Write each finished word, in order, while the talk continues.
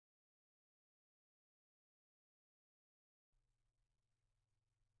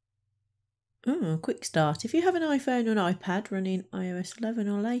Oh, quick start. If you have an iPhone or an iPad running iOS 11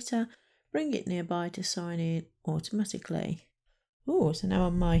 or later, bring it nearby to sign in automatically. Oh, so now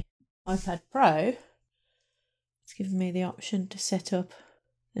on my iPad Pro, it's given me the option to set up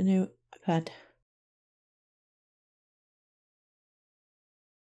the new iPad.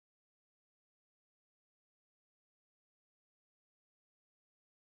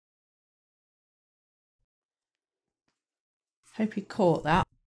 Hope you caught that.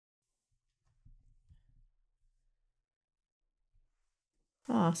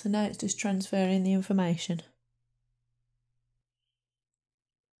 So now it's just transferring the information.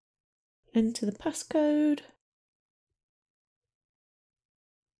 Enter the passcode.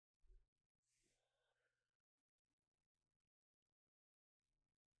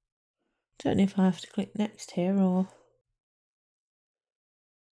 Don't know if I have to click next here or...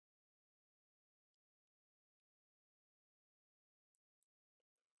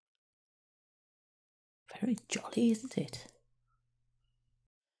 Very jolly, isn't it?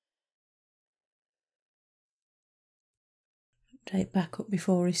 Update backup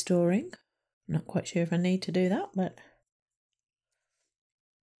before restoring. I'm not quite sure if I need to do that, but...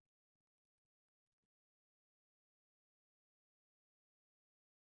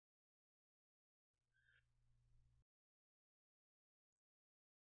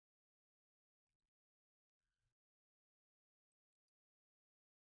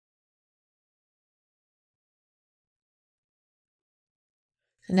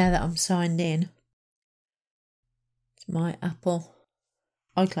 So now that I'm signed in to my Apple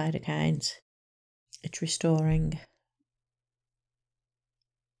iCloud account, it's restoring.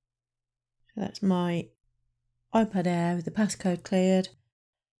 So that's my iPad Air with the passcode cleared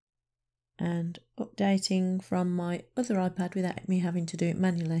and updating from my other iPad without me having to do it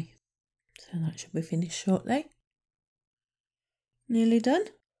manually. So that should be finished shortly. Nearly done.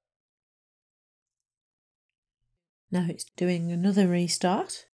 Now it's doing another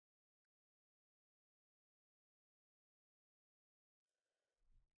restart.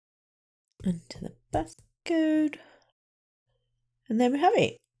 Enter the passcode. And there we have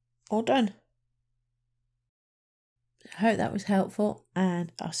it. All done. I hope that was helpful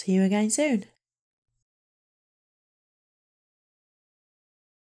and I'll see you again soon.